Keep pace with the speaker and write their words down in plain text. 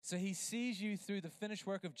So he sees you through the finished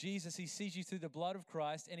work of Jesus. He sees you through the blood of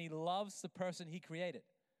Christ, and he loves the person he created.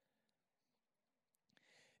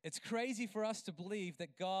 It's crazy for us to believe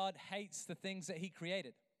that God hates the things that he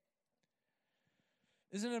created.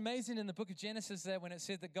 Isn't it amazing in the book of Genesis that when it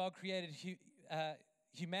said that God created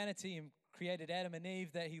humanity and created Adam and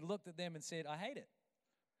Eve, that he looked at them and said, I hate it.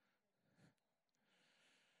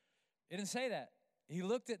 It didn't say that. He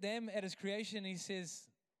looked at them at his creation and he says,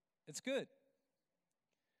 it's good.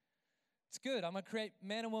 It's good. I'm going to create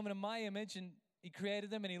man and woman in my image, and he created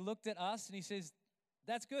them, and he looked at us and he says,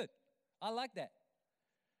 that's good. I like that.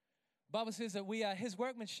 The Bible says that we are his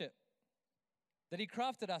workmanship, that he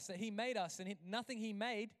crafted us, that he made us, and nothing he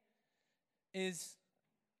made is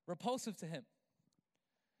repulsive to him.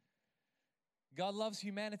 God loves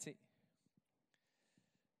humanity.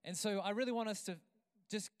 And so I really want us to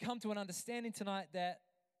just come to an understanding tonight that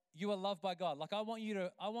you are loved by God. Like I want you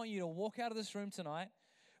to walk out of this room tonight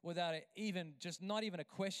without not even a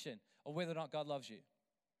question of whether or not God loves you.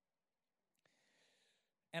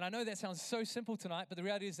 And I know that sounds so simple tonight, but the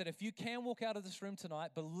reality is that if you can walk out of this room tonight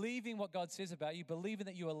believing what God says about you, believing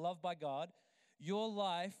that you are loved by God, your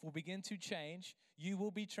life will begin to change. You will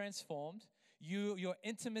be transformed. Your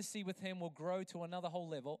intimacy with him will grow to another whole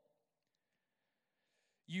level.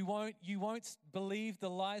 You won't believe the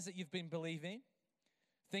lies that you've been believing,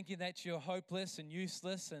 thinking that you're hopeless and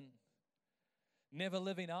useless and never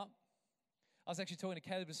living up. I was actually talking to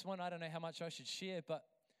Caleb this morning. I don't know how much I should share, but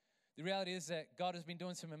the reality is that God has been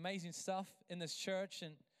doing some amazing stuff in this church,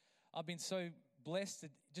 and I've been so blessed to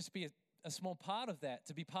just be a small part of that,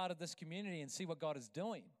 to be part of this community and see what God is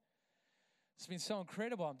doing. It's been so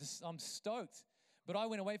incredible. I'm stoked. But I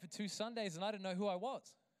went away for 2 Sundays, and I didn't know who I was.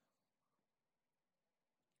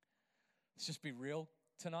 Let's just be real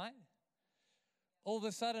tonight. All of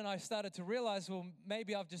a sudden, I started to realize, well,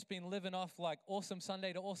 maybe I've just been living off like awesome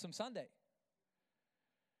Sunday to awesome Sunday.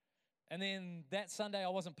 And then that Sunday, I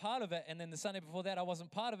wasn't part of it. And then the Sunday before that, I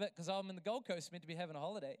wasn't part of it because I'm in the Gold Coast, meant to be having a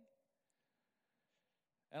holiday.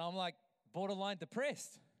 And I'm like borderline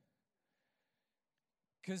depressed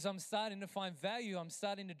because I'm starting to find value. I'm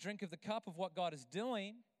starting to drink of the cup of what God is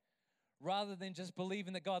doing rather than just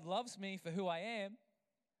believing that God loves me for who I am.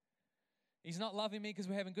 He's not loving me because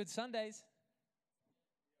we're having good Sundays.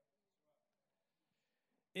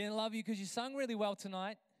 He didn't love you because you sung really well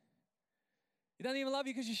tonight. He doesn't even love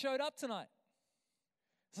you because you showed up tonight.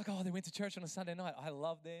 It's like, oh, they went to church on a Sunday night. I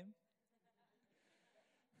love them.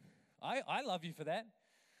 I love you for that.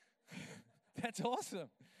 That's awesome.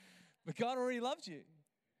 But God already loved you.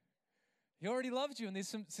 He already loved you. And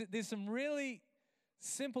there's some really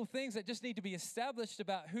simple things that just need to be established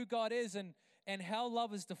about who God is and how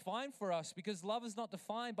love is defined for us, because love is not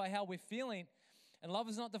defined by how we're feeling, and love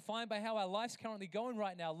is not defined by how our life's currently going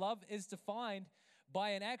right now. Love is defined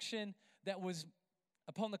by an action that was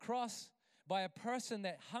upon the cross by a person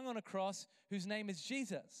that hung on a cross whose name is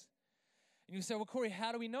Jesus. And you say, well, Corey,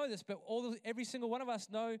 how do we know this? But every single one of us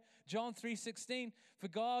know John 3:16, for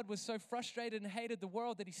God was so frustrated and hated the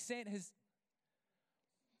world that he sent his...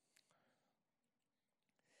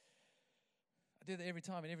 I do that every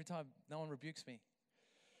time, and every time no one rebukes me.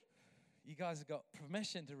 You guys have got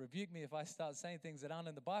permission to rebuke me if I start saying things that aren't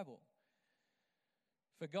in the Bible.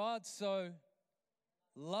 For God so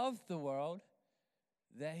loved the world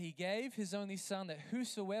that he gave his only Son, that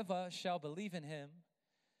whosoever shall believe in him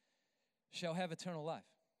shall have eternal life.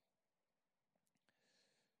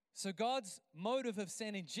 So God's motive of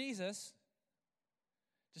sending Jesus,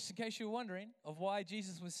 just in case you were wondering, of why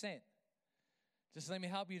Jesus was sent, just let me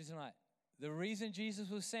help you tonight. The reason Jesus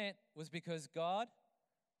was sent was because God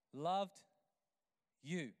loved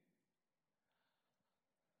you.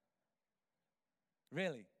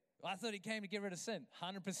 Really? I thought he came to get rid of sin.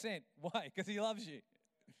 100%. Why? Because he loves you.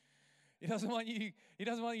 He doesn't want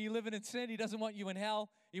you living in sin. He doesn't want you in hell.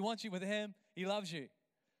 He wants you with him. He loves you.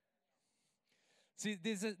 See,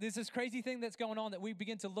 there's this crazy thing that's going on that we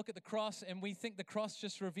begin to look at the cross and we think the cross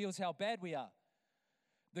just reveals how bad we are.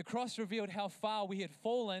 The cross revealed how far we had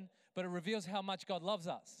fallen, but it reveals how much God loves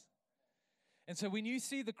us. And so when you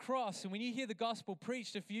see the cross and when you hear the gospel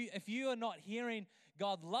preached, if you are not hearing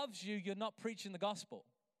God loves you, you're not preaching the gospel.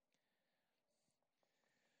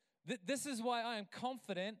 This is why I am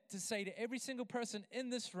confident to say to every single person in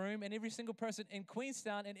this room and every single person in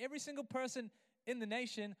Queenstown and every single person in the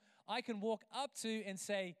nation, I can walk up to and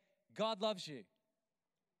say, God loves you.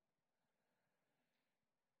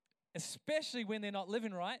 Especially when they're not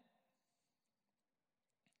living right.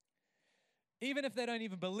 Even if they don't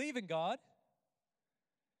even believe in God,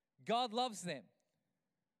 God loves them.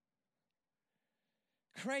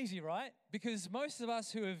 Crazy, right? Because most of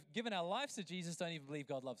us who have given our lives to Jesus don't even believe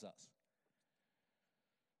God loves us.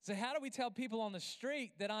 So how do we tell people on the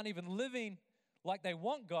street that aren't even living like they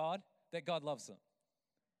want God that God loves them?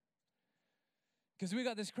 Because we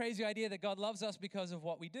got this crazy idea that God loves us because of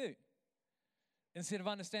what we do. Instead of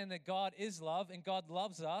understanding that God is love and God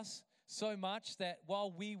loves us so much that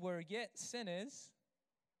while we were yet sinners,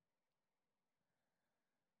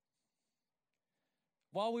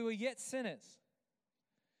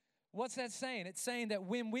 what's that saying? It's saying that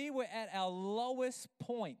when we were at our lowest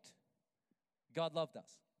point, God loved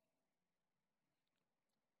us.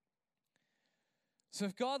 So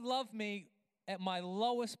if God loved me at my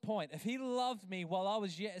lowest point, if he loved me while I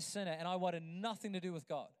was yet a sinner and I wanted nothing to do with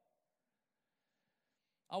God,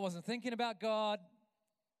 I wasn't thinking about God.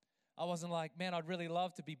 I wasn't like, man, I'd really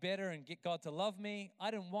love to be better and get God to love me. I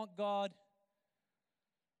didn't want God.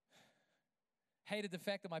 Hated the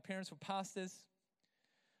fact that my parents were pastors.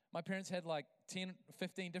 My parents had like 10,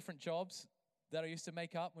 15 different jobs that I used to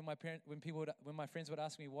make up when my friends would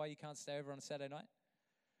ask me why you can't stay over on a Saturday night.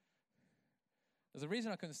 There's a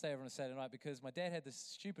reason I couldn't stay over on a Saturday night, because my dad had this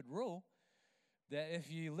stupid rule that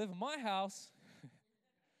if you live in my house,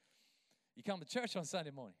 you come to church on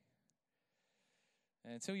Sunday morning.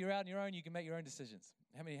 And until you're out on your own, you can make your own decisions.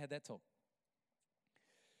 How many had that talk?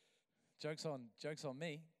 Joke's on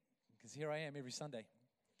me, because here I am every Sunday.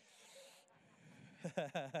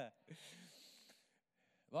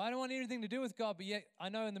 Well, I don't want anything to do with God, but yet I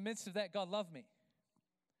know in the midst of that, God loved me.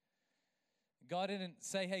 God didn't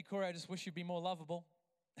say, hey, Corey, I just wish you'd be more lovable.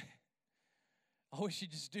 I wish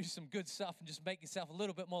you'd just do some good stuff and just make yourself a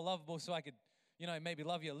little bit more lovable so I could, maybe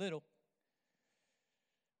love you a little.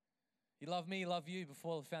 He loved me, he loved you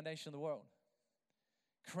before the foundation of the world.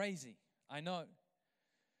 Crazy, I know.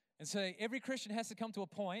 And so every Christian has to come to a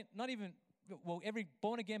point, every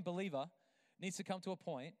born-again believer needs to come to a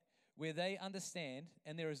point where they understand,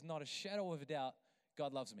 and there is not a shadow of a doubt,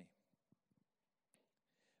 God loves me.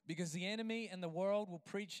 Because the enemy and the world will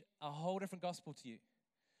preach a whole different gospel to you.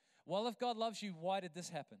 Well, if God loves you, why did this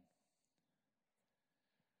happen?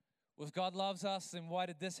 Well, if God loves us, then why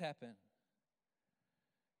did this happen?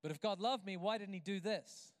 But if God loved me, why didn't he do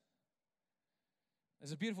this?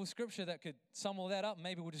 There's a beautiful scripture that could sum all that up.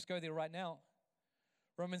 Maybe we'll just go there right now.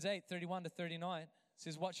 Romans 8, 31 to 39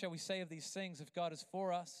 says, what shall we say of these things? If God is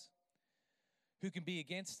for us, who can be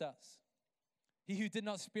against us? He who did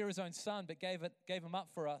not spare his own son, but gave him up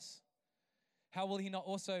for us, how will he not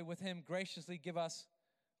also with him graciously give us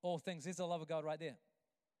all things? There's the love of God right there.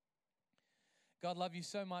 God loved you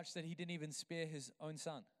so much that he didn't even spare his own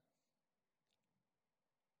son.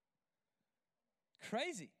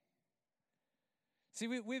 Crazy. See,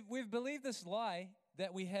 we've believed this lie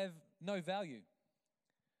that we have no value.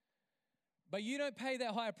 But you don't pay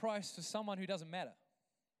that higher price for someone who doesn't matter.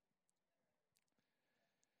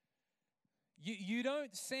 You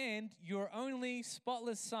don't send your only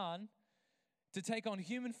spotless son to take on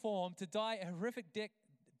human form, to die a horrific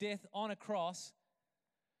death on a cross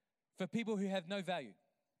for people who have no value.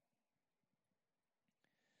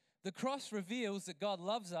 The cross reveals that God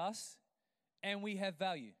loves us and we have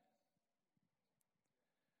value.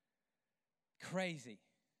 Crazy.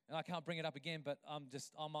 And I can't bring it up again, but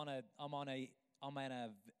I'm on a,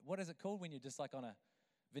 what is it called when you're just like on a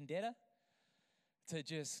vendetta? To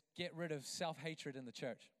just get rid of self-hatred in the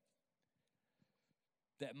church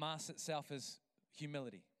that masks itself as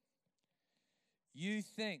humility. You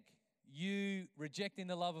think you rejecting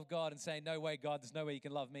the love of God and saying, no way, God, there's no way you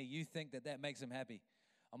can love me. You think that makes him happy.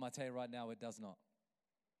 I'm going to tell you right now, it does not.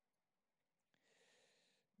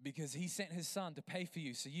 Because he sent his son to pay for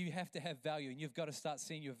you, so you have to have value, and you've got to start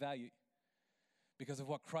seeing your value because of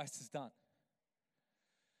what Christ has done.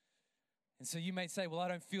 And so you may say, well, I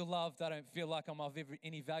don't feel loved. I don't feel like I'm of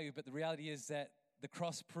any value. But the reality is that the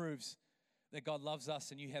cross proves that God loves us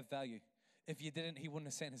and you have value. If you didn't, he wouldn't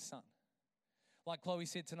have sent his son. Like Chloe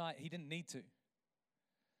said tonight, he didn't need to.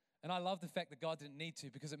 And I love the fact that God didn't need to,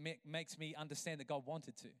 because it makes me understand that God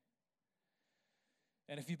wanted to.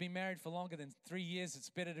 And if you've been married for longer than 3 years, it's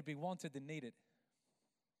better to be wanted than needed.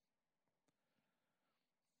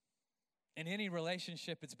 In any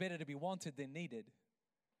relationship, it's better to be wanted than needed.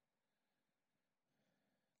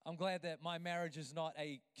 I'm glad that my marriage is not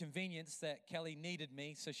a convenience that Kelly needed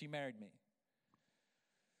me, so she married me.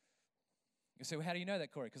 You say, well, how do you know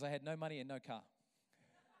that, Corey? Because I had no money and no car.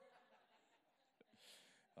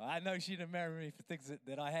 Well, I know she didn't marry me for things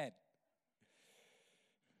that I had.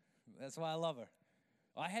 That's why I love her.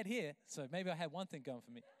 I had hair, so maybe I had one thing going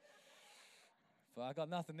for me. But I got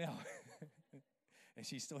nothing now. And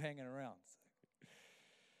she's still hanging around.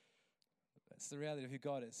 So that's the reality of who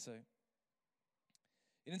God is. So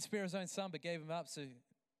He didn't spare his own son, but gave him up, so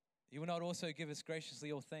he will not also give us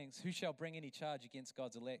graciously all things. Who shall bring any charge against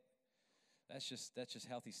God's elect? That's just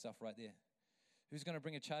healthy stuff right there. Who's going to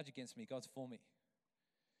bring a charge against me? God's for me.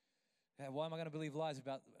 Why am I going to believe lies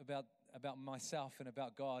about myself and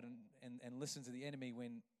about God and listen to the enemy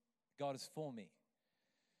when God is for me?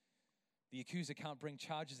 The accuser can't bring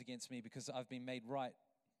charges against me because I've been made right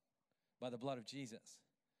by the blood of Jesus.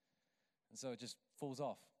 And so it just falls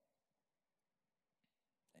off.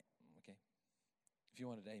 Okay. If you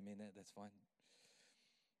wanted to amen that, that's fine.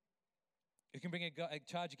 Who can bring a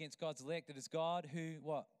charge against God's elect? It is God who,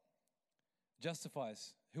 what?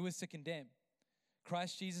 Justifies. Who is to condemn?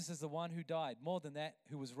 Christ Jesus is the one who died. More than that,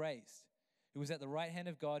 who was raised. Who was at the right hand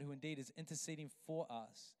of God, who indeed is interceding for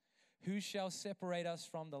us. Who shall separate us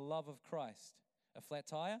from the love of Christ? A flat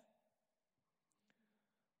tire?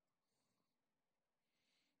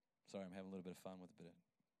 Sorry, I'm having a little bit of fun with a bit of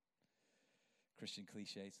Christian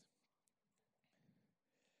cliches.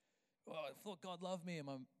 Well, I thought God loved me and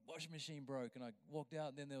my washing machine broke and I walked out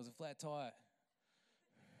and then there was a flat tire.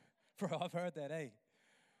 Bro, I've heard that, eh?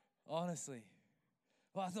 Honestly.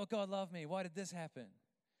 Well, I thought God loved me. Why did this happen?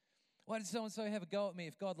 Why did so-and-so have a go at me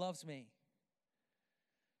if God loves me?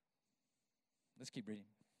 Let's keep reading,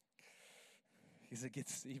 because it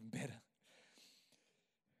gets even better.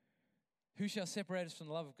 Who shall separate us from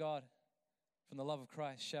the love of God, from the love of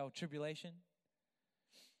Christ? Shall tribulation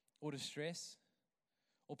or distress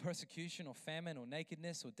or persecution or famine or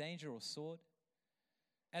nakedness or danger or sword?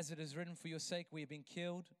 As it is written, for your sake we have been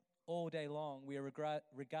killed all day long. We are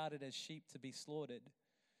regarded as sheep to be slaughtered.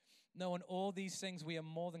 No, in all these things we are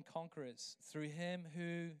more than conquerors through him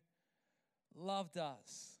who loved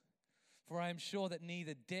us. For I am sure that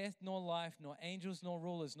neither death nor life, nor angels nor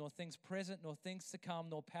rulers, nor things present, nor things to come,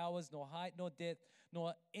 nor powers, nor height, nor depth,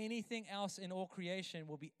 nor anything else in all creation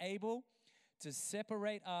will be able to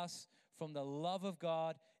separate us from the love of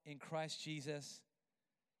God in Christ Jesus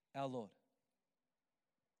our Lord.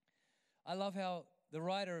 I love how the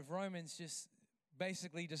writer of Romans just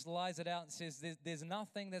basically just lies it out and says there's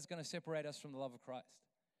nothing that's going to separate us from the love of Christ.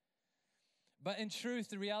 But in truth,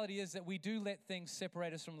 the reality is that we do let things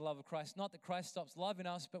separate us from the love of Christ. Not that Christ stops loving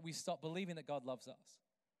us, but we stop believing that God loves us.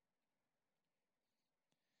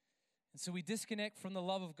 And so we disconnect from the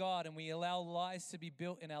love of God and we allow lies to be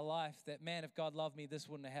built in our life that, man, if God loved me, this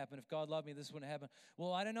wouldn't have happened. If God loved me, this wouldn't have happened.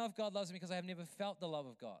 Well, I don't know if God loves me because I have never felt the love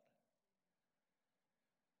of God.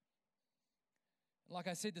 Like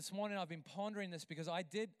I said this morning, I've been pondering this because I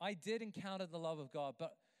did encounter the love of God,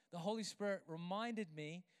 but the Holy Spirit reminded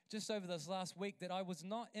me just over this last week that I was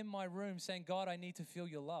not in my room saying, God, I need to feel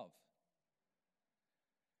your love.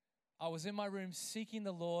 I was in my room seeking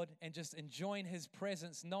the Lord and just enjoying his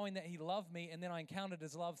presence, knowing that he loved me, and then I encountered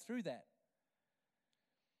his love through that.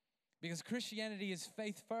 Because Christianity is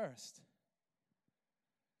faith first.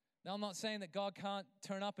 Now, I'm not saying that God can't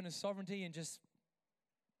turn up in his sovereignty and just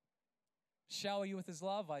shower you with his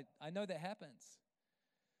love. I know that happens.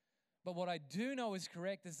 But what I do know is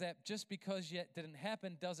correct is that just because yet didn't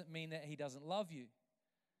happen doesn't mean that he doesn't love you.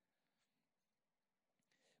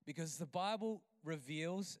 Because the Bible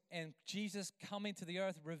reveals, and Jesus coming to the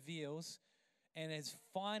earth reveals, and has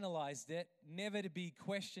finalized it, never to be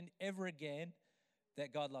questioned ever again,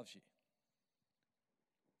 that God loves you.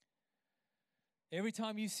 Every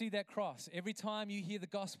time you see that cross, every time you hear the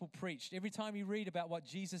gospel preached, every time you read about what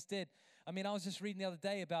Jesus did. I mean, I was just reading the other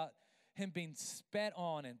day about him being spat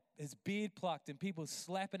on and his beard plucked and people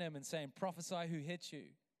slapping him and saying, prophesy who hit you.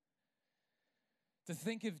 To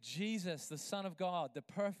think of Jesus, the Son of God, the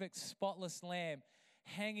perfect, spotless Lamb,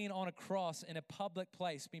 hanging on a cross in a public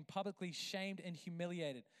place, being publicly shamed and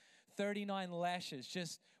humiliated. 39 lashes,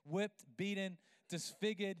 just whipped, beaten,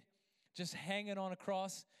 disfigured, just hanging on a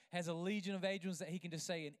cross, has a legion of angels that he can just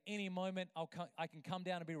say in any moment, I can come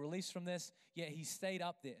down and be released from this, yet he stayed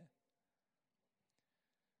up there.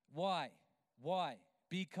 Why? Why?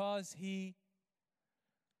 Because he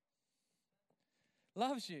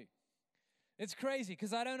loves you. It's crazy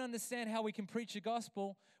because I don't understand how we can preach the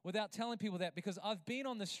gospel without telling people that, because I've been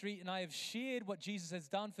on the street and I have shared what Jesus has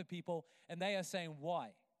done for people and they are saying, why?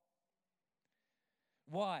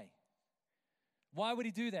 Why? Why would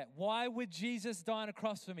he do that? Why would Jesus die on a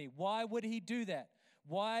cross for me? Why would he do that?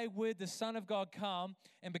 Why would the Son of God come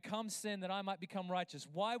and become sin that I might become righteous?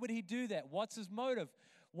 Why would he do that? What's his motive?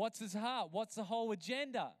 What's his heart? What's the whole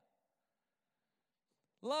agenda?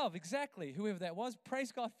 Love, exactly. Whoever that was,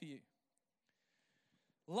 praise God for you.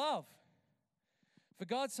 Love. For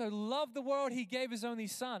God so loved the world, he gave his only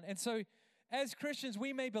son. And so as Christians,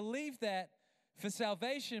 we may believe that for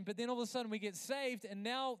salvation, but then all of a sudden we get saved, and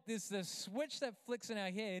now there's this switch that flicks in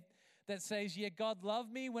our head that says, yeah, God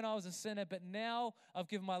loved me when I was a sinner, but now I've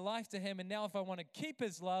given my life to him, and now if I want to keep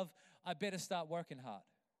his love, I better start working hard.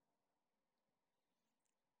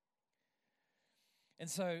 And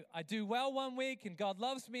so I do well one week and God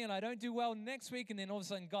loves me, and I don't do well next week, and then all of a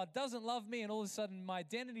sudden God doesn't love me, and all of a sudden my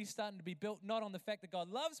identity is starting to be built not on the fact that God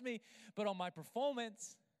loves me, but on my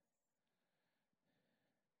performance.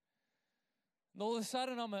 And all of a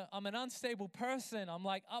sudden I'm an unstable person. I'm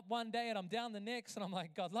like up one day and I'm down the next, and I'm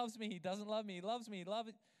like, God loves me, he doesn't love me, he loves me, he loves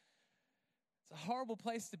it. It's a horrible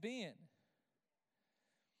place to be in.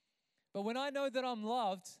 But when I know that I'm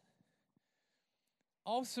loved,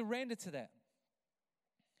 I'll surrender to that.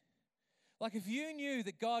 Like if you knew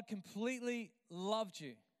that God completely loved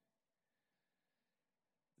you,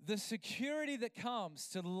 the security that comes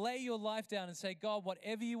to lay your life down and say, God,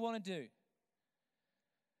 whatever you want to do,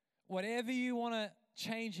 whatever you want to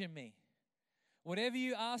change in me, whatever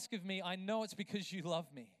you ask of me, I know it's because you love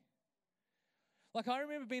me. Like I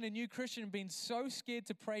remember being a new Christian and being so scared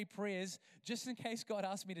to pray prayers just in case God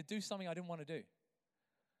asked me to do something I didn't want to do.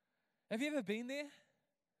 Have you ever been there?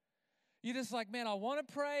 You're just like, man, I want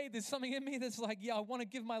to pray. There's something in me that's like, yeah, I want to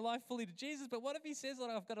give my life fully to Jesus. But what if he says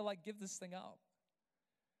that I've got to like give this thing up?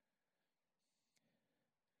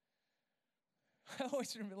 I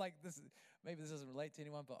always remember like this, maybe this doesn't relate to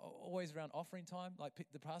anyone, but always around offering time, like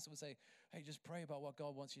the pastor would say, hey, just pray about what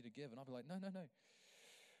God wants you to give. And I'll be like, no.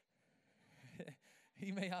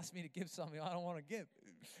 He may ask me to give something I don't want to give.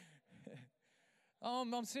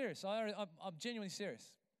 I'm serious. I'm genuinely serious.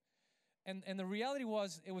 And the reality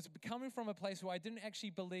was, it was coming from a place where I didn't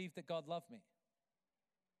actually believe that God loved me.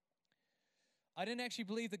 I didn't actually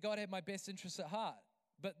believe that God had my best interests at heart.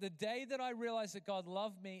 But the day that I realized that God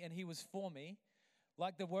loved me and he was for me,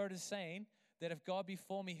 like the word is saying, that if God be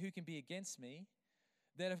for me, who can be against me?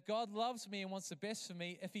 That if God loves me and wants the best for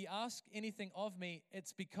me, if he asks anything of me,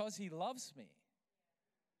 it's because he loves me.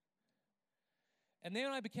 And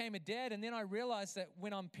then I became a dad, and then I realized that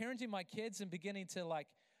when I'm parenting my kids and beginning to like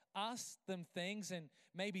ask them things and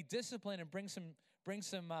maybe discipline and bring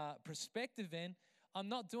some perspective in, I'm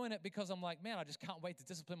not doing it because I'm like, man, I just can't wait to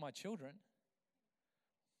discipline my children.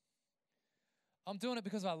 I'm doing it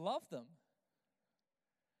because I love them.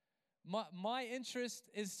 My interest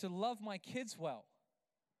is to love my kids well.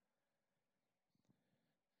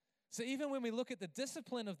 So even when we look at the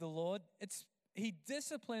discipline of the Lord, he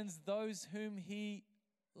disciplines those whom he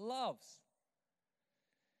loves.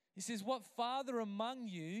 He says, what father among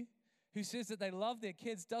you who says that they love their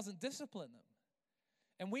kids doesn't discipline them?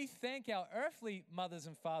 And we thank our earthly mothers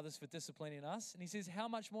and fathers for disciplining us. And he says, how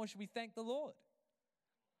much more should we thank the Lord?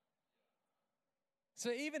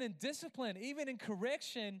 So even in discipline, even in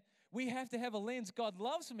correction, we have to have a lens. God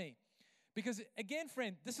loves me. Because again,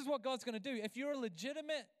 friend, this is what God's going to do. If you're a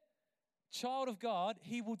legitimate child of God,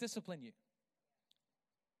 he will discipline you.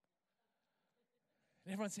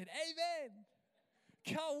 And everyone said, amen.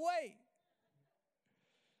 Can't wait.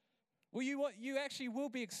 Well, you actually will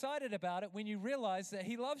be excited about it when you realize that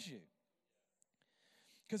he loves you.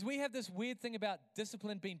 Because we have this weird thing about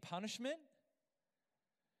discipline being punishment.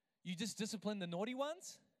 You just discipline the naughty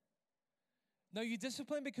ones. No, you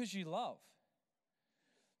discipline because you love.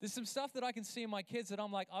 There's some stuff that I can see in my kids that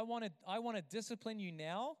I'm like, I want to discipline you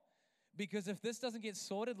now, because if this doesn't get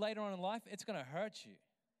sorted later on in life, it's going to hurt you.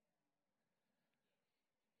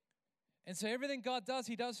 And so everything God does,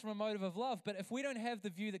 he does from a motive of love. But if we don't have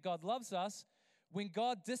the view that God loves us, when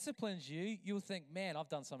God disciplines you, you'll think, man, I've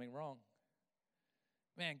done something wrong.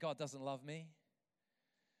 Man, God doesn't love me.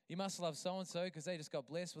 He must love so-and-so because they just got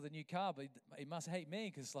blessed with a new car, but he must hate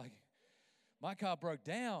me because, like, my car broke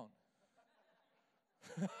down.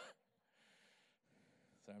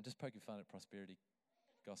 Sorry, I'm just poking fun at prosperity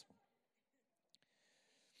gospel.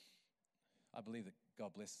 I believe that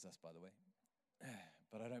God blesses us, by the way.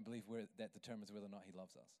 But I don't believe that determines whether or not he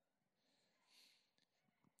loves us.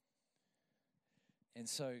 And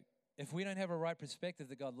so if we don't have a right perspective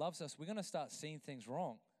that God loves us, we're going to start seeing things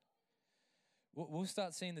wrong. We'll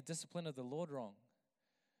start seeing the discipline of the Lord wrong.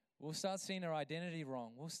 We'll start seeing our identity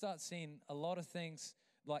wrong. We'll start seeing a lot of things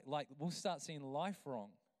like we'll start seeing life wrong.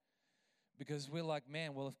 Because we're like,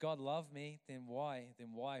 man, well, if God loved me, then why? Then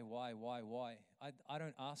why? I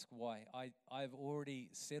don't ask why. I've already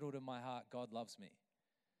settled in my heart, God loves me.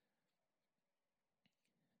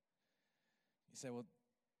 You say, well,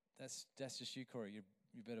 that's just you, Corey. You're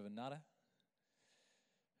a bit of a nutter.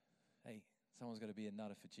 Hey, someone's got to be a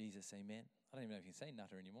nutter for Jesus, amen. I don't even know if you can say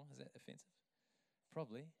nutter anymore. Is that offensive?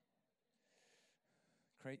 Probably.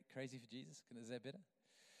 Crazy for Jesus? Is that better?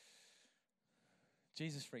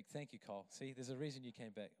 Jesus freak. Thank you, Cole. See, there's a reason you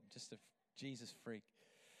came back. I'm just a Jesus freak.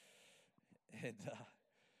 And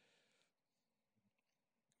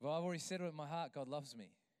Well, I've already said it in my heart, God loves me.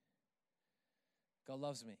 God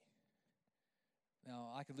loves me. Now,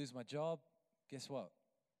 I could lose my job. Guess what?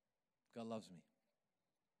 God loves me.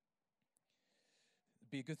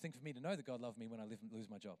 It'd be a good thing for me to know that God loved me when I lose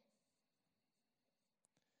my job.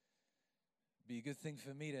 It'd be a good thing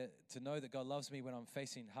for me to know that God loves me when I'm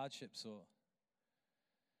facing hardships or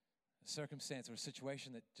a circumstance or a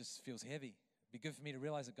situation that just feels heavy. It'd be good for me to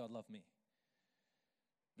realize that God loved me.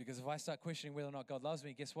 Because if I start questioning whether or not God loves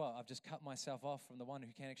me, guess what? I've just cut myself off from the one who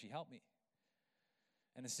can actually help me.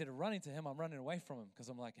 And instead of running to him, I'm running away from him because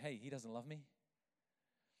I'm like, hey, he doesn't love me.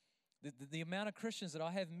 The amount of Christians that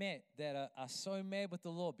I have met that are so mad with the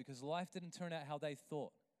Lord because life didn't turn out how they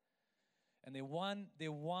thought. And their one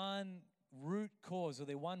root cause or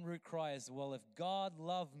their one root cry is, well, if God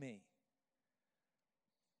loved me,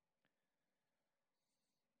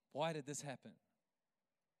 why did this happen?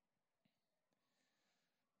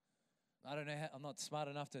 I don't know how, I'm not smart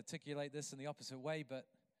enough to articulate this in the opposite way, but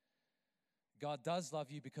God does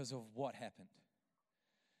love you because of what happened.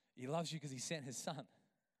 He loves you because he sent his son.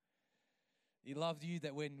 He loved you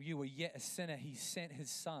that when you were yet a sinner, he sent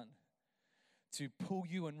his son to pull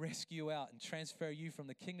you and rescue you out and transfer you from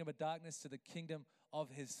the kingdom of darkness to the kingdom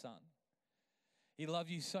of his son. He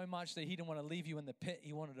loved you so much that he didn't want to leave you in the pit.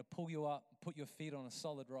 He wanted to pull you up and put your feet on a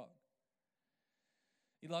solid rock.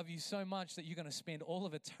 He loved you so much that you're going to spend all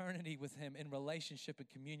of eternity with him in relationship and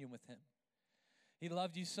communion with him. He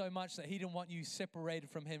loved you so much that he didn't want you separated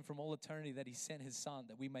from him from all eternity, that he sent his son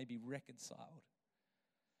that we may be reconciled.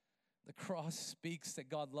 The cross speaks that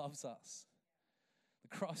God loves us.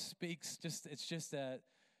 The cross speaks just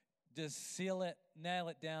seal it, nail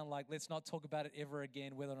it down, like let's not talk about it ever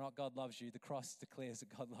again, whether or not God loves you. The cross declares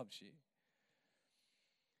that God loves you.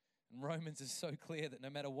 And Romans is so clear that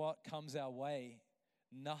no matter what comes our way,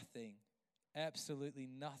 nothing, absolutely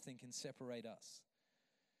nothing can separate us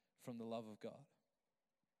from the love of God.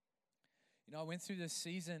 You know, I went through this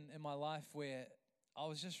season in my life where I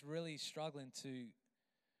was just really struggling to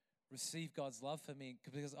receive God's love for me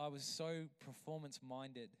because I was so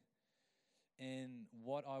performance-minded in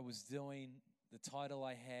what I was doing, the title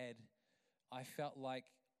I had. I felt like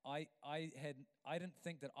I didn't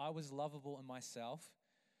think that I was lovable in myself,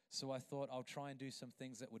 so I thought I'll try and do some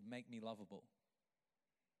things that would make me lovable.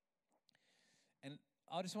 And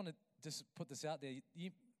I just want to just put this out there.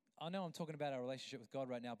 I know I'm talking about our relationship with God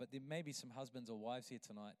right now, but there may be some husbands or wives here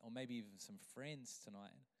tonight, or maybe even some friends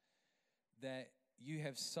tonight, that you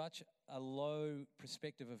have such a low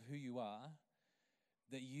perspective of who you are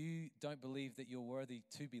that you don't believe that you're worthy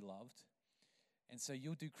to be loved. And so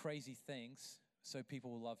you'll do crazy things so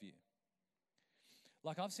people will love you.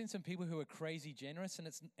 Like I've seen some people who are crazy generous,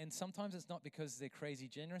 and sometimes it's not because they're crazy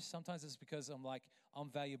generous. Sometimes it's because I'm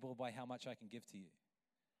valuable by how much I can give to you.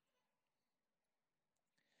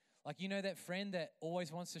 Like, you know that friend that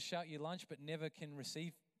always wants to shout you lunch but never can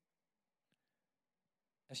receive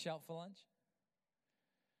a shout for lunch?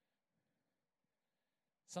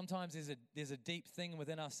 Sometimes there's a deep thing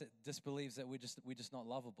within us that disbelieves that we're just not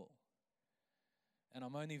lovable. And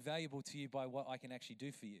I'm only valuable to you by what I can actually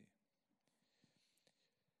do for you.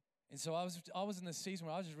 And so I was in this season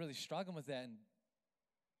where I was just really struggling with that. And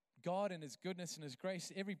God in his goodness and his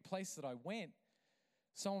grace, every place that I went,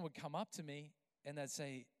 someone would come up to me and they'd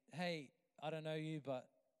say, hey, I don't know you, but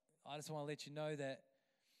I just want to let you know that,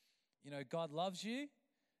 you know, God loves you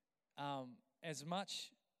as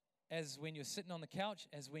much as when you're sitting on the couch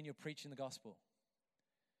as when you're preaching the gospel.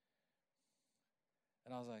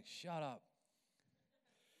 And I was like, shut up.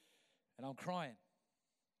 And I'm crying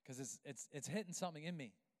because it's hitting something in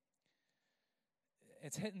me.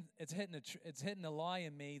 It's hitting a lie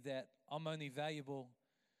in me that I'm only valuable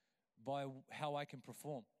by how I can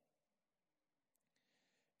perform.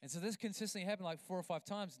 And so this consistently happened like 4 or 5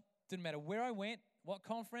 times. Didn't matter where I went, what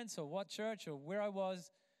conference or what church or where I was,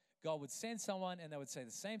 God would send someone and they would say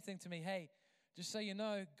the same thing to me. Hey, just so you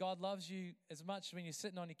know, God loves you as much when you're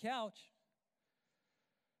sitting on your couch.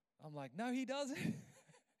 I'm like, no, he doesn't.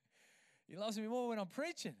 He loves me more when I'm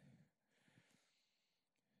preaching.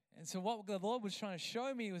 And so what the Lord was trying to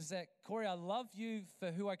show me was that, Corey, I love you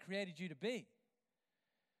for who I created you to be.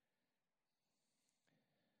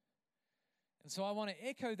 And so I want to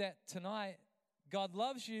echo that tonight. God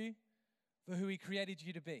loves you for who he created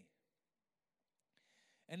you to be.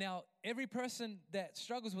 And now every person that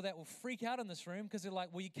struggles with that will freak out in this room because they're like,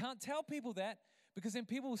 well, you can't tell people that because then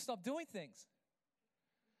people will stop doing things.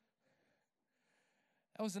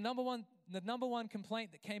 That was the number one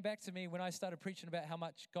complaint that came back to me when I started preaching about how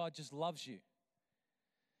much God just loves you.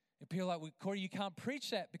 And people are like, well, Corey, you can't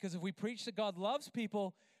preach that because if we preach that God loves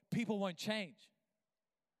people, people won't change.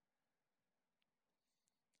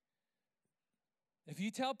 If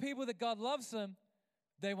you tell people that God loves them,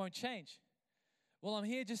 they won't change. Well, I'm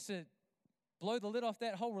here just to blow the lid off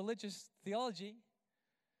that whole religious theology.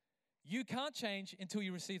 You can't change until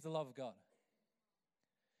you receive the love of God.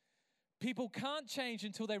 People can't change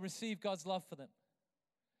until they receive God's love for them.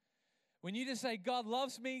 When you just say, God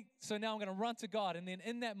loves me, so now I'm going to run to God. And then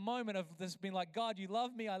in that moment of this being like, God, you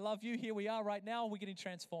love me, I love you, here we are right now, we're getting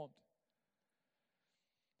transformed.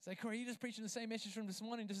 Say, Corey, you just preaching the same message from this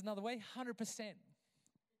morning, just another way? 100%.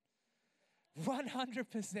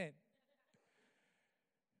 100%.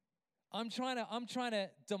 I'm trying to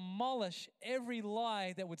demolish every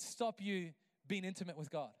lie that would stop you being intimate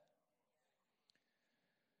with God.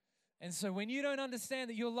 And so when you don't understand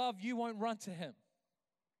that you're loved, you won't run to Him.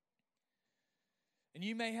 And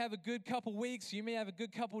you may have a good couple weeks, you may have a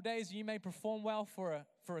good couple days, you may perform well for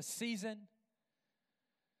a season,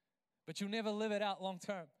 but you'll never live it out long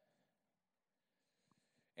term.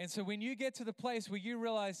 And so when you get to the place where you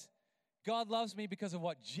realize God loves me because of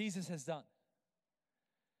what Jesus has done,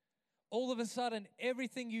 all of a sudden,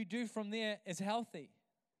 everything you do from there is healthy.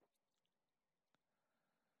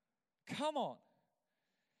 Come on.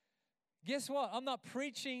 Guess what? I'm not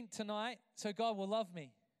preaching tonight so God will love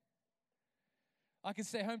me. I can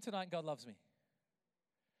stay home tonight and God loves me.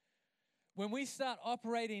 When we start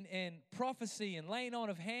operating in prophecy and laying on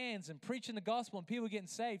of hands and preaching the gospel and people getting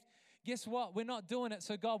saved, guess what? We're not doing it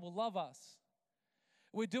so God will love us.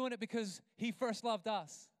 We're doing it because He first loved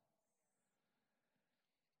us.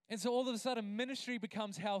 And so all of a sudden, ministry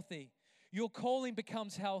becomes healthy. Your calling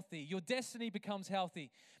becomes healthy. Your destiny becomes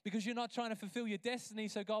healthy because you're not trying to fulfill your destiny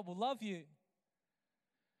so God will love you.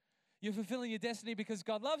 You're fulfilling your destiny because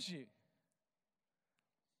God loves you.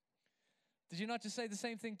 Did you not just say the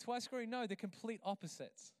same thing twice, Corey? No, they're complete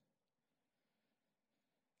opposites.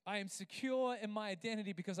 I am secure in my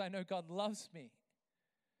identity because I know God loves me.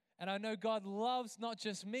 And I know God loves not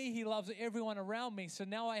just me, He loves everyone around me. So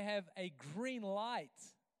now I have a green light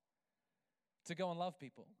to go and love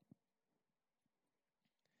people.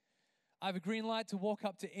 I have a green light to walk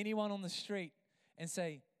up to anyone on the street and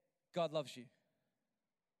say, God loves you.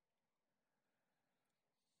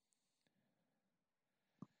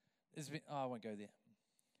 I won't go there.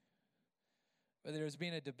 But there has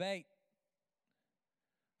been a debate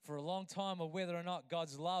for a long time of whether or not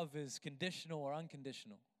God's love is conditional or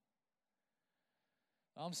unconditional.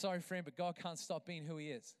 I'm sorry, friend, but God can't stop being who He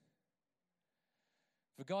is.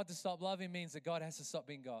 For God to stop loving means that God has to stop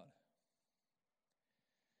being God.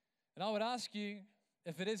 And I would ask you,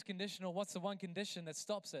 if it is conditional, what's the one condition that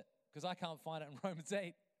stops it? Because I can't find it in Romans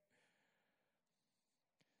 8.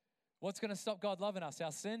 What's going to stop God loving us?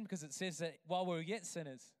 Our sin? Because it says that while we were yet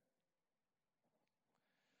sinners,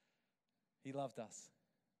 He loved us.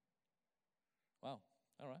 Wow.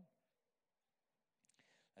 All right.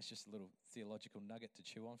 That's just a little theological nugget to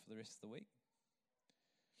chew on for the rest of the week.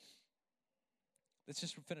 Let's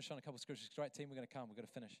just finish on a couple of scriptures. Great team, we're going to come. We've got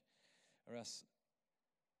to finish, or else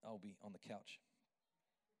I'll be on the couch.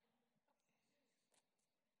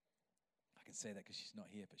 I can say that because she's not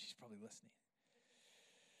here, but she's probably listening.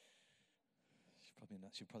 She's probably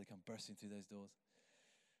not. She'll probably come bursting through those doors,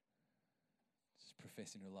 just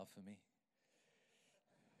professing her love for me.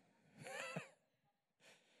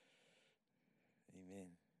 Amen.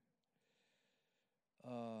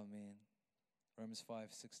 Oh, man. Romans 5,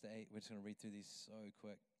 6 to 8. We're just going to read through these so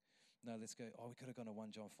quick. No, let's go. Oh, we could have gone to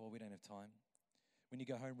 1 John 4. We don't have time. When you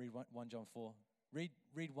go home, read 1 John 4. Read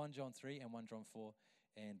 1 John 3 and 1 John 4.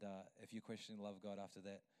 And if you're questioning the love of God after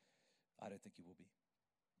that, I don't think you will be.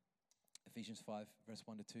 Ephesians 5, verse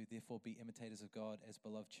 1 to 2. Therefore, be imitators of God as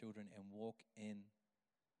beloved children and walk in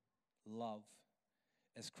love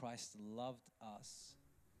as Christ loved us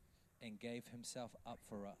and gave Himself up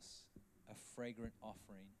for us, a fragrant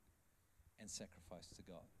offering and sacrifice to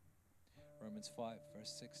God. Romans 5,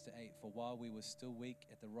 verse 6 to 8. For while we were still weak,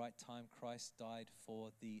 at the right time Christ died for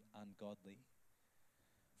the ungodly.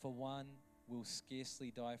 For one will scarcely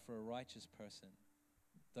die for a righteous person,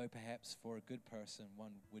 though perhaps for a good person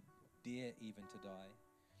one would dare even to die.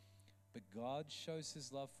 But God shows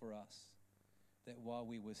His love for us, that while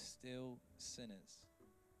we were still sinners,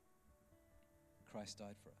 Christ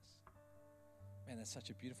died for us. Man, that's such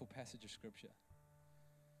a beautiful passage of scripture.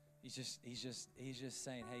 He's just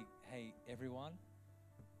saying, hey, everyone,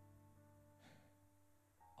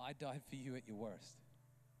 I died for you at your worst.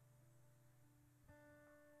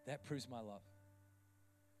 That proves my love.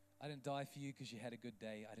 I didn't die for you because you had a good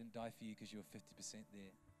day. I didn't die for you because you were 50%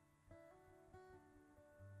 there.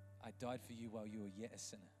 I died for you while you were yet a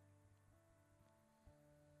sinner.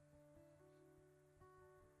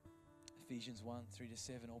 Ephesians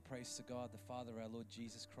 1:3-7. All praise to God, the Father, our Lord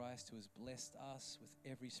Jesus Christ, who has blessed us with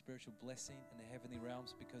every spiritual blessing in the heavenly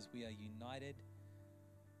realms because we are united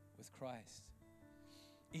with Christ.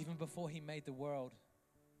 Even before He made the world,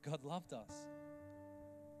 God loved us.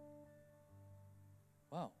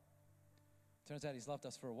 Wow. Turns out He's loved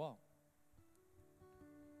us for a while.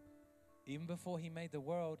 Even before He made the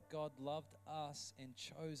world, God loved us and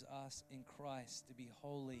chose us in Christ to be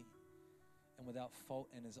holy and without fault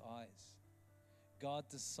in His eyes. God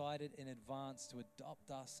decided in advance to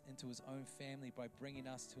adopt us into His own family by bringing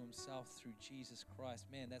us to Himself through Jesus Christ.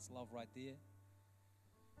 Man, that's love right there.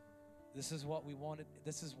 This is what we wanted.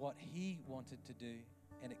 This is what He wanted to do,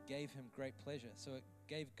 and it gave Him great pleasure. So it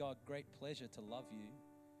gave God great pleasure to love you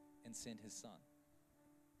and send His Son.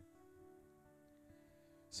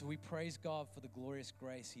 So we praise God for the glorious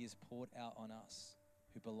grace He has poured out on us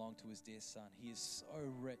who belong to His dear Son. He is so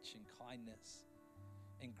rich in kindness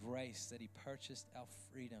and grace that He purchased our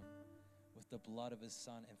freedom with the blood of His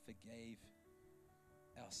Son and forgave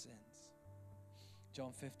our sins.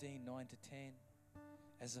 John 15:9-10.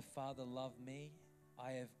 As the Father loved me,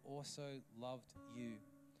 I have also loved you.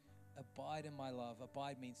 Abide in my love.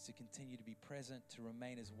 Abide means to continue to be present, to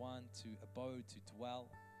remain as one, to abode, to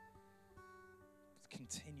dwell.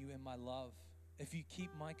 Continue in my love. If you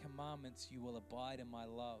keep my commandments, you will abide in my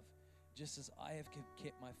love, just as I have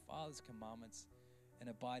kept my Father's commandments and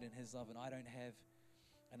abide in His love. And I don't have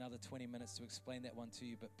another 20 minutes to explain that one to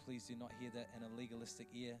you, but please do not hear that in a legalistic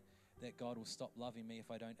ear, that God will stop loving me if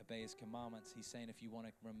I don't obey His commandments. He's saying if you want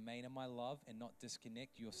to remain in my love and not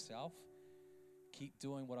disconnect yourself, keep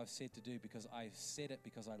doing what I've said to do, because I've said it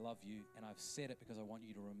because I love you, and I've said it because I want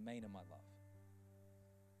you to remain in my love.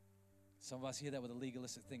 Some of us hear that with a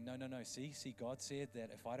legalistic thing. No. See, God said that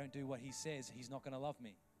if I don't do what He says, He's not going to love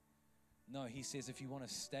me. No, He says if you want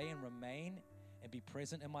to stay and remain and be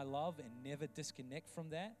present in my love and never disconnect from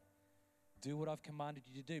that, do what I've commanded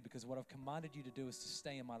you to do, because what I've commanded you to do is to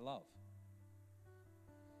stay in my love.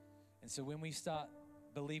 And so when we start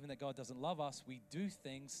believing that God doesn't love us, we do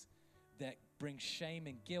things that bring shame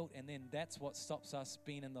and guilt, and then that's what stops us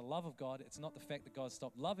being in the love of God. It's not the fact that God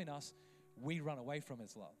stopped loving us. We run away from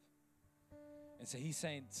His love. And so He's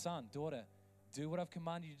saying, son, daughter, do what I've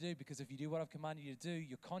commanded you to do, because if you do what I've commanded you to do,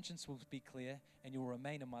 your conscience will be clear and you'll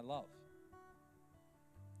remain in my love.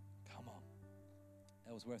 Come on.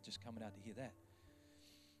 That was worth just coming out to hear that.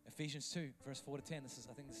 Ephesians 2, verse 4-10.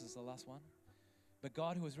 I think this is the last one. But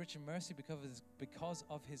God, who is rich in mercy because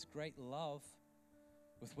of His great love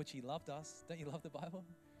with which He loved us. Don't you love the Bible?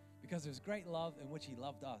 Because of His great love in which He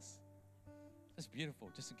loved us. That's beautiful,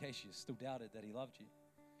 just in case you still doubted that He loved you.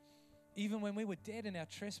 Even when we were dead in our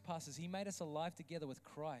trespasses, He made us alive together with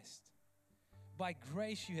Christ. By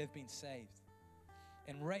grace you have been saved,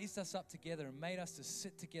 and raised us up together and made us to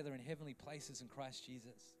sit together in heavenly places in Christ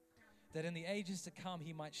Jesus, that in the ages to come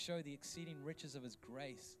He might show the exceeding riches of His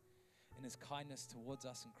grace and His kindness towards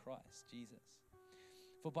us in Christ Jesus.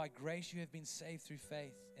 For by grace you have been saved through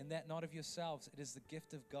faith, and that not of yourselves, it is the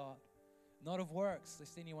gift of God, not of works,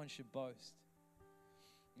 lest anyone should boast.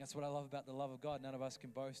 And that's what I love about the love of God. None of us can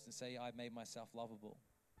boast and say, I made myself lovable.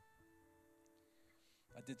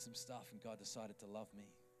 I did some stuff and God decided to love me.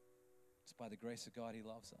 It's by the grace of God He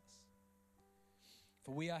loves us.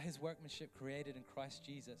 For we are His workmanship, created in Christ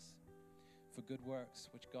Jesus for good works,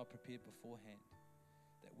 which God prepared beforehand,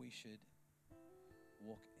 that we should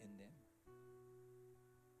walk in them.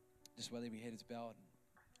 Just whether your head is bowed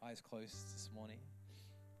and eyes closed this morning,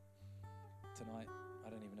 tonight, I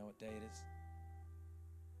don't even know what day it is.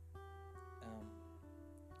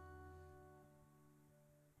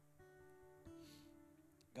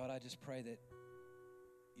 God, I just pray that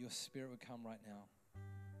your Spirit would come right now,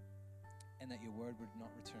 and that your word would not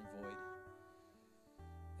return void,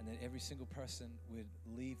 and that every single person would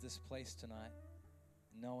leave this place tonight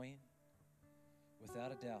knowing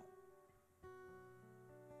without a doubt,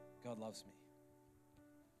 God loves me.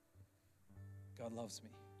 God loves me.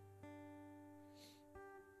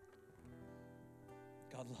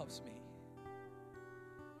 God loves me.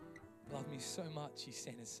 Loved me so much, He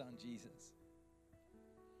sent His Son, Jesus.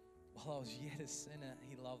 While I was yet a sinner,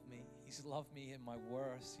 He loved me. He's loved me in my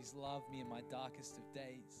worst. He's loved me in my darkest of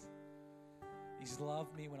days. He's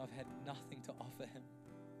loved me when I've had nothing to offer Him.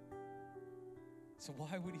 So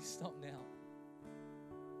why would He stop now?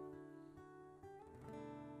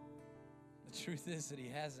 The truth is that He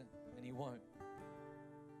hasn't, and He won't.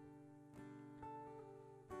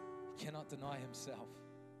 He cannot deny Himself.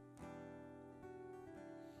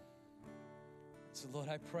 So Lord,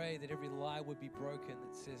 I pray that every lie would be broken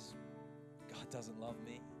that says, God doesn't love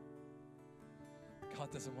me.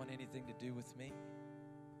 God doesn't want anything to do with me.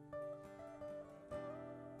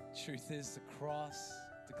 Truth is, the cross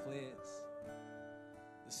declares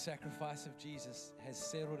the sacrifice of Jesus has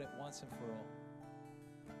settled it once and for all.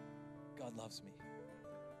 God loves me.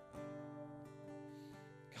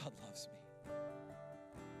 God loves me.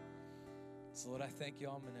 So Lord, I thank you.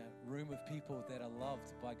 I'm in a room of people that are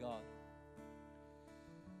loved by God.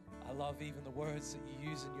 I love even the words that you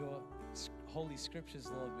use in your holy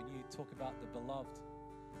scriptures, Lord, when you talk about the beloved,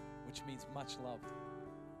 which means much loved.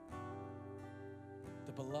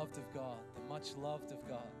 The beloved of God, the much loved of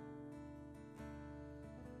God.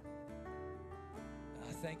 And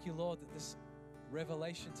I thank you, Lord, that this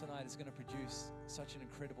revelation tonight is going to produce such an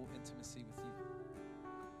incredible intimacy with you.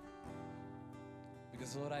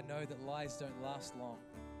 Because, Lord, I know that lies don't last long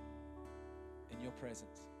in your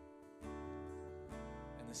presence.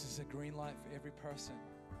 And this is a green light for every person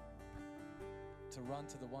to run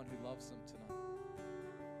to the one who loves them tonight.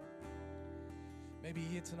 Maybe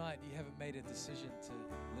here tonight you haven't made a decision to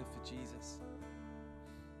live for Jesus.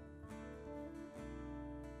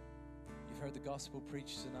 You've heard the gospel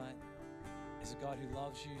preached tonight. There's a God who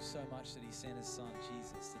loves you so much that he sent his son,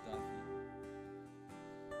 Jesus, to die for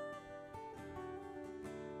you.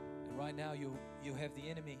 And right now you'll have the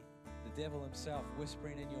enemy, the devil himself,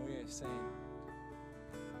 whispering in your ear saying,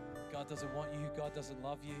 God doesn't want you, God doesn't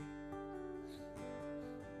love you.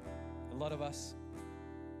 A lot of us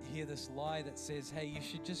hear this lie that says, hey, you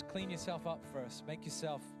should just clean yourself up first. Make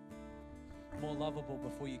yourself more lovable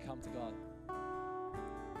before you come to God.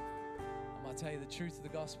 I'm going to tell you the truth of the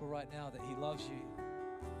gospel right now, that he loves you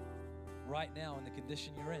right now in the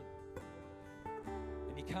condition you're in.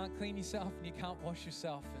 And you can't clean yourself and you can't wash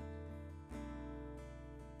yourself.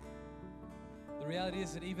 And the reality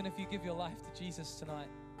is that even if you give your life to Jesus tonight,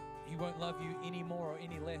 he won't love you any more or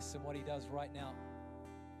any less than what he does right now.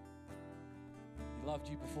 He loved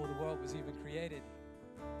you before the world was even created.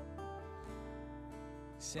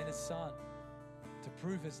 He sent his son to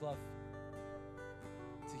prove his love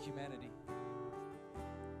to humanity.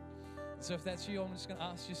 And so if that's you, I'm just going to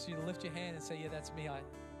ask you to lift your hand and say, yeah, that's me. I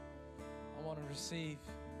want to receive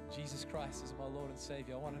Jesus Christ as my Lord and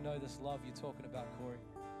Savior. I want to know this love you're talking about, Corey.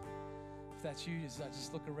 If that's you,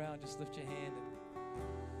 just look around, just lift your hand.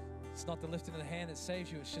 It's not the lifting of the hand that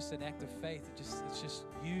saves you. It's just an act of faith. It's just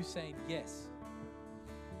you saying yes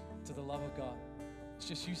to the love of God. It's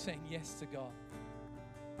just you saying yes to God.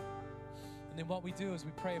 And then what we do is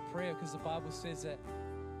we pray a prayer, because the Bible says that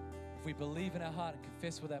if we believe in our heart and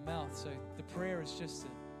confess with our mouth, so the prayer is just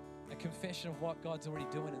a confession of what God's already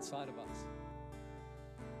doing inside of us.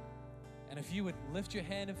 And if you would lift your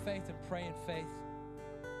hand in faith and pray in faith,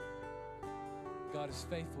 God is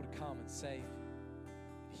faithful to come and save,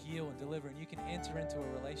 heal and deliver, and you can enter into a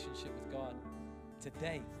relationship with God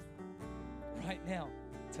today, right now,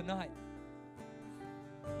 tonight.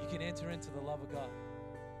 You can enter into the love of God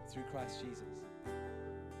through Christ Jesus.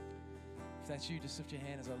 If that's you, just lift your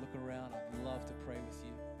hand as I look around. I'd love to pray with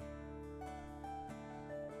you.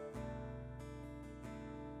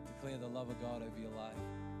 Declare the love of God over your life.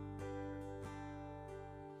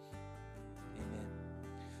 Amen.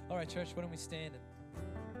 All right, church, why don't we stand and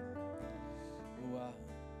we'll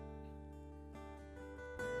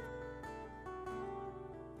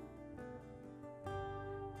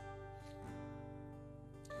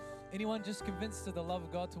anyone just convinced of the love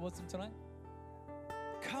of God towards them tonight?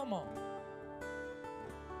 Come on.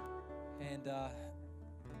 And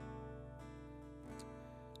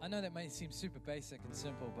I know that may seem super basic and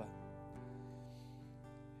simple, but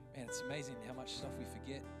man, it's amazing how much stuff we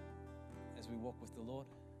forget as we walk with the Lord.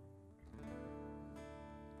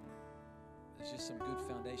 There's just some good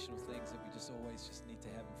foundational things that we just always just need to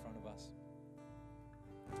have in front of us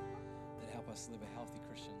that help us live a healthy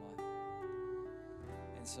Christian life.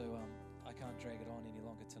 And so I can't drag it on any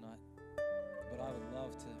longer tonight, but I would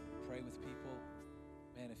love to pray with people.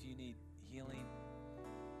 Man, if you need healing,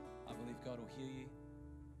 I believe God will heal you.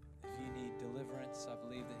 If you need deliverance, I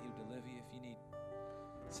believe that he'll deliver you. If you need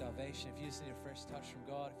salvation, if you just need a fresh touch from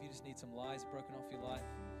God, if you just need some lies broken off your life,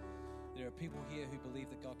 there are people here who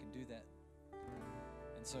believe that God can do that.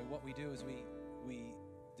 And so what we do is we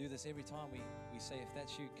do this every time. We say, if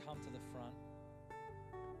that's you, come to the front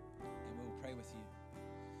and we'll pray with you.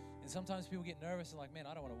 And sometimes people get nervous and like, man,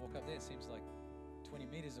 I don't want to walk up there. It seems like 20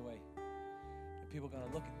 meters away. And people are going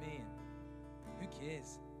to look at me and who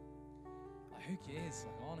cares? Like, who cares?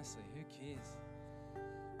 Like, honestly, who cares?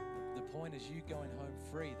 The point is you going home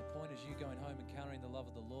free. The point is you going home encountering the love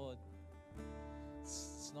of the Lord.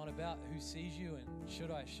 It's not about who sees you and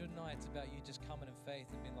should I, shouldn't I. It's about you just coming in faith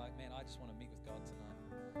and being like, man, I just want to meet with God tonight.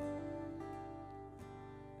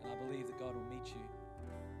 And I believe that God will meet you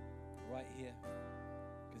right here,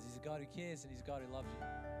 because because He's a God who cares and He's a God who loves you.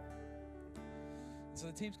 And so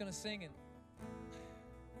the team's going to sing, and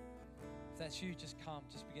if that's you, just come.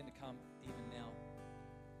 Just begin to come even now.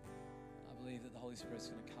 I believe that the Holy Spirit's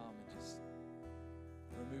going to come and just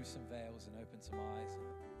remove some veils and open some eyes.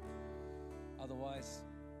 Otherwise,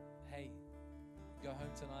 hey, go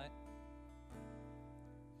home tonight.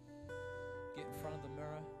 Get in front of the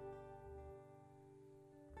mirror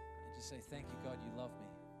and just say, thank you, God, you love me.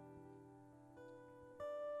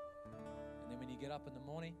 And then when you get up in the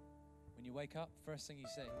morning, when you wake up, first thing you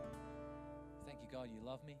say, thank you, God, you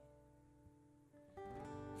love me.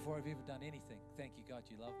 Before I've ever done anything, thank you, God,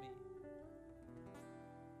 you love me.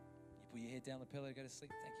 You put your head down the pillow to go to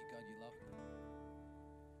sleep, thank you, God, you love me.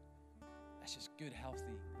 That's just good,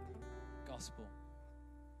 healthy gospel.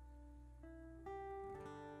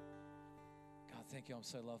 God, thank you, I'm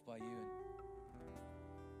so loved by you.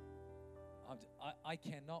 And I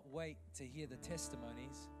cannot wait to hear the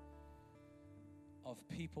testimonies of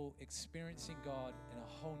people experiencing God in a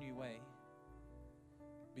whole new way,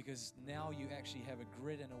 because now you actually have a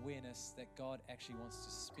grit and awareness that God actually wants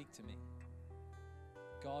to speak to me.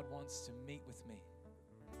 God wants to meet with me.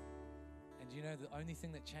 And you know, the only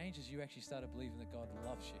thing that changes, you actually started believing that God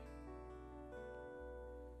loves you.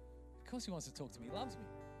 Of course He wants to talk to me. He loves me.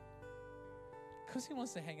 Of course He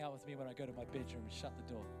wants to hang out with me when I go to my bedroom and shut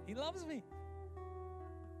the door. He loves me.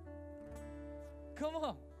 Come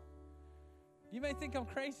on. You may think I'm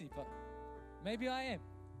crazy, but maybe I am.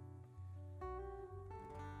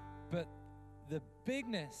 But the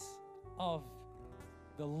bigness of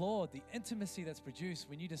the Lord, the intimacy that's produced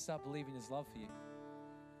when you just start believing His love for you.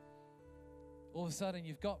 All of a sudden,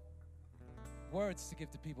 you've got words to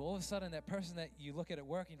give to people. All of a sudden, that person that you look at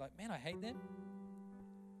work and you're like, man, I hate them.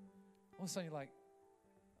 All of a sudden, you're like,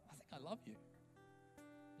 I think I love you.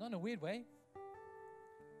 Not in a weird way.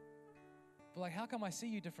 But like, how come I see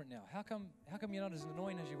you different now? How come you're not as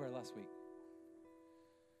annoying as you were last week?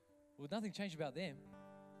 Well, nothing changed about them.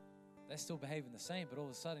 They're still behaving the same, but all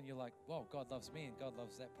of a sudden you're like, whoa, God loves me and God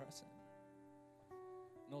loves that person.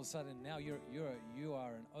 And all of a sudden now you are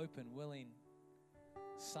an open, willing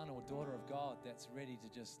son or daughter of God that's ready to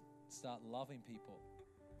just start loving people.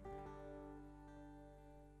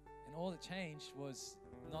 And all that changed was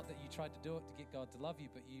not that you tried to do it to get God to love you,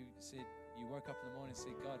 but you woke up in the morning and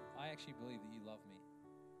said, God, I actually believe that you love me.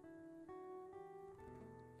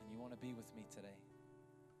 And you want to be with me today.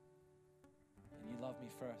 And you love me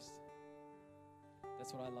first.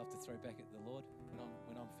 That's what I love to throw back at the Lord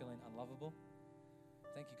when I'm feeling unlovable.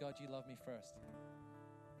 Thank you, God, you love me first.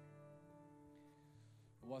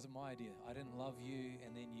 It wasn't my idea. I didn't love you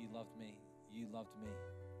and then you loved me. You loved me.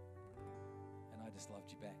 And I just loved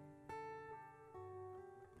you back.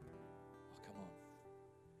 Oh, come on.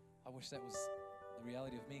 I wish that was the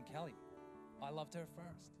reality of me and Kelly. I loved her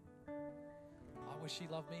first. I wish she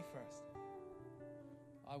loved me first.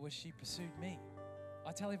 I wish she pursued me.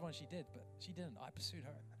 I tell everyone she did, but she didn't. I pursued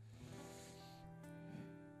her.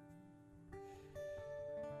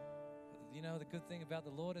 You know, the good thing about the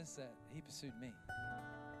Lord is that He pursued me.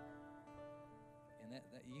 And that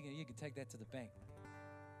you can take that to the bank.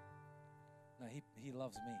 No, He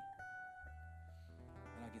loves me.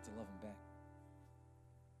 And I get to love Him back.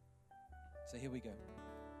 So here we go.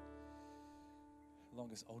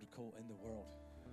 Longest altar call in the world.